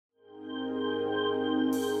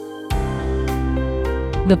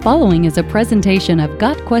The following is a presentation of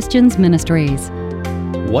Got Questions Ministries.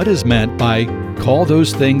 What is meant by call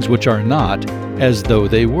those things which are not as though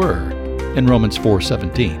they were in Romans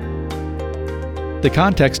 4:17? The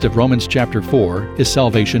context of Romans chapter 4 is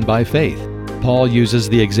salvation by faith. Paul uses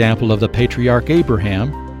the example of the patriarch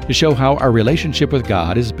Abraham to show how our relationship with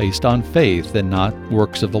God is based on faith and not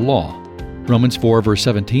works of the law. Romans 4 verse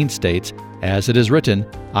 17 states, "As it is written,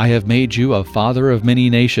 I have made you a father of many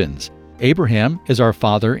nations." Abraham is our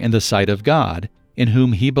father in the sight of God, in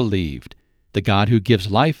whom he believed, the God who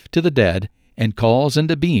gives life to the dead and calls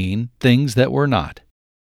into being things that were not.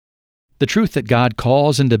 The truth that God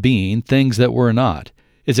calls into being things that were not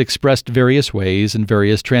is expressed various ways in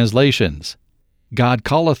various translations. God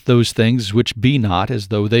calleth those things which be not as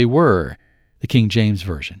though they were, the King James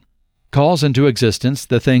Version. Calls into existence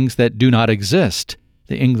the things that do not exist,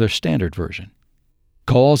 the English Standard Version.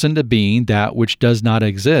 Calls into being that which does not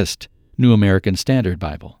exist, New American Standard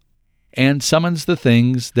Bible. And summons the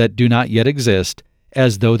things that do not yet exist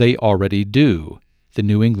as though they already do, the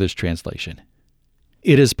New English Translation.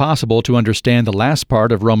 It is possible to understand the last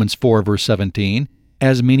part of Romans 4 verse 17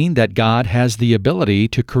 as meaning that God has the ability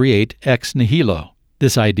to create ex nihilo.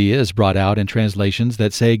 This idea is brought out in translations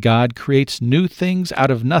that say God creates new things out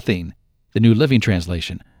of nothing, the New Living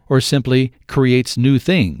Translation, or simply creates new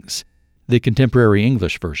things, the Contemporary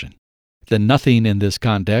English Version. The nothing in this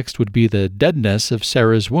context would be the deadness of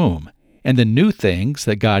Sarah's womb, and the new things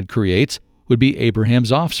that God creates would be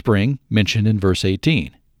Abraham's offspring, mentioned in verse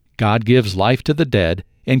 18. God gives life to the dead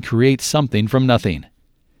and creates something from nothing.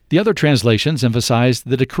 The other translations emphasize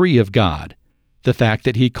the decree of God, the fact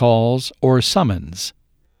that He calls or summons.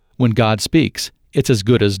 When God speaks, it's as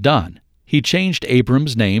good as done. He changed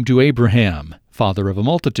Abram's name to Abraham, father of a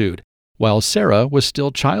multitude, while Sarah was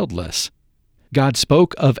still childless. God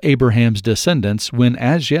spoke of Abraham's descendants when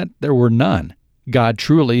as yet there were none. God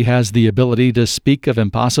truly has the ability to speak of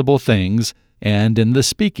impossible things and, in the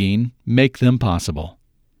speaking, make them possible.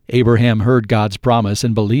 Abraham heard God's promise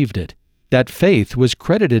and believed it. That faith was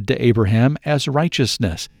credited to Abraham as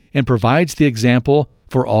righteousness and provides the example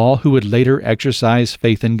for all who would later exercise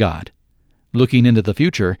faith in God. Looking into the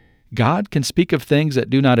future, God can speak of things that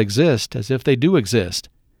do not exist as if they do exist.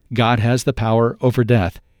 God has the power over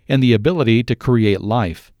death and the ability to create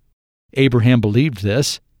life. Abraham believed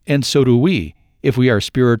this, and so do we, if we are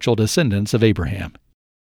spiritual descendants of Abraham.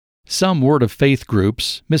 Some Word of Faith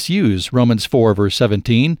groups misuse Romans 4 verse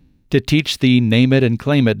 17 to teach the name it and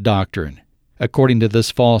claim it doctrine. According to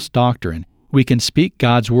this false doctrine, we can speak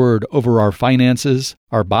God's Word over our finances,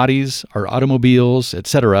 our bodies, our automobiles,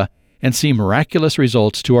 etc., and see miraculous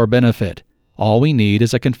results to our benefit. All we need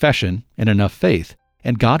is a confession and enough faith,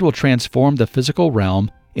 and God will transform the physical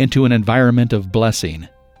realm into an environment of blessing.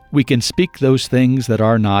 We can speak those things that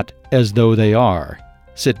are not as though they are.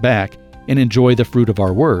 Sit back and enjoy the fruit of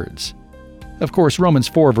our words. Of course, Romans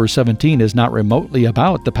 4 verse 17 is not remotely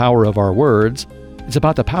about the power of our words. It's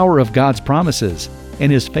about the power of God's promises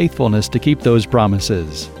and His faithfulness to keep those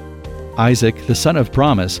promises. Isaac, the son of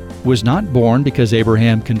promise, was not born because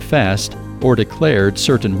Abraham confessed or declared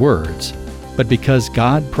certain words, but because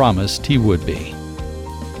God promised he would be.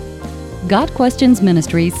 Got Questions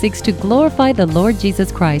Ministries seeks to glorify the Lord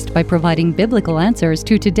Jesus Christ by providing biblical answers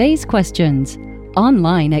to today's questions.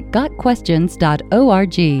 Online at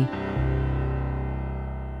gotquestions.org.